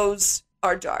bros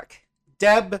are dark.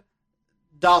 Deb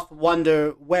doth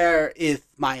wonder where is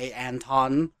my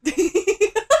Anton.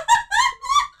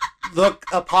 Look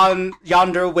upon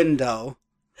yonder window.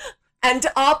 And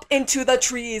up into the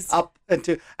trees. Up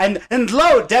into and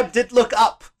lo, Deb did look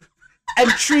up. And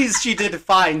trees she did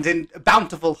find in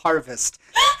bountiful harvest.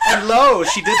 And lo,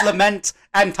 she did lament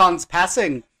Anton's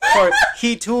passing, for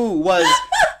he too was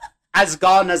as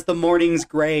gone as the morning's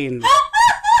grain.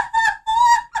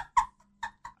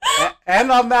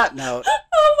 And on that note.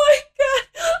 Oh my God.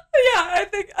 Yeah,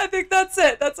 I think that's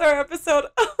it. That's our episode.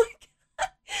 Oh my God.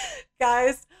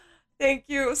 Guys, thank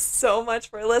you so much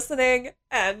for listening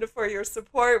and for your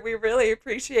support. We really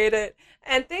appreciate it.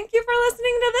 And thank you for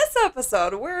listening to this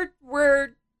episode. We're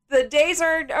the days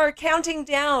are counting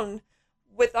down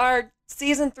with our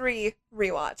season 3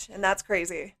 rewatch, and that's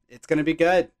crazy. It's gonna be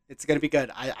good. It's gonna be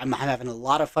good. I'm having a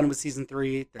lot of fun with season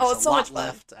 3. There's a lot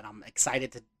left, and I'm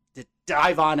excited to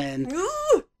dive on in.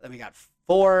 Ooh. Then we got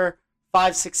 4,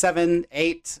 5, 6, 7,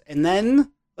 8, and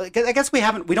then I guess we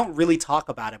don't really talk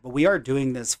about it, but we are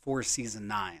doing this for season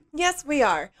 9. Yes, we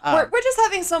are. We're just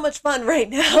having so much fun right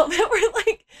now that we're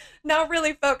like not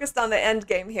really focused on the end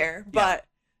game here. But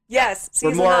yes,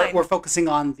 season 9. We're focusing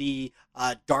on the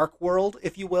dark world,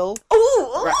 if you will.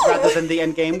 Ooh. Rather than the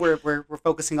end game. We're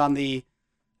focusing on there's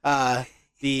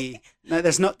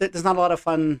not a lot of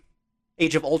fun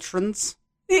Age of Ultrons.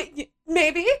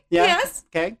 Maybe. Yeah. Yes.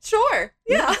 Okay. Sure.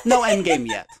 Yeah. No end game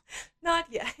yet. Not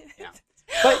yet. Yeah.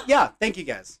 But yeah, thank you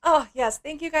guys. Oh, yes.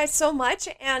 Thank you guys so much.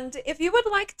 And if you would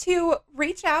like to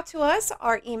reach out to us,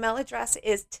 our email address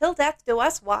is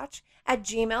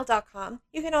tilldeathdouswatch@gmail.com.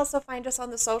 You can also find us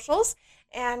on the socials.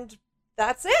 And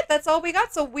that's it. That's all we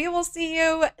got. So we will see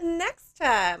you next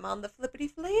time on the Flippity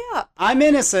Flip. I'm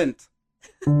innocent.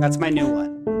 That's my new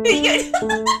one. I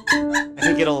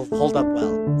think it'll hold up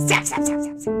well. Zap, zap, zap,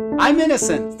 zap, zap. I'm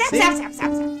innocent. Zap, zap, zap,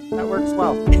 zap, zap. That works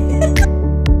well.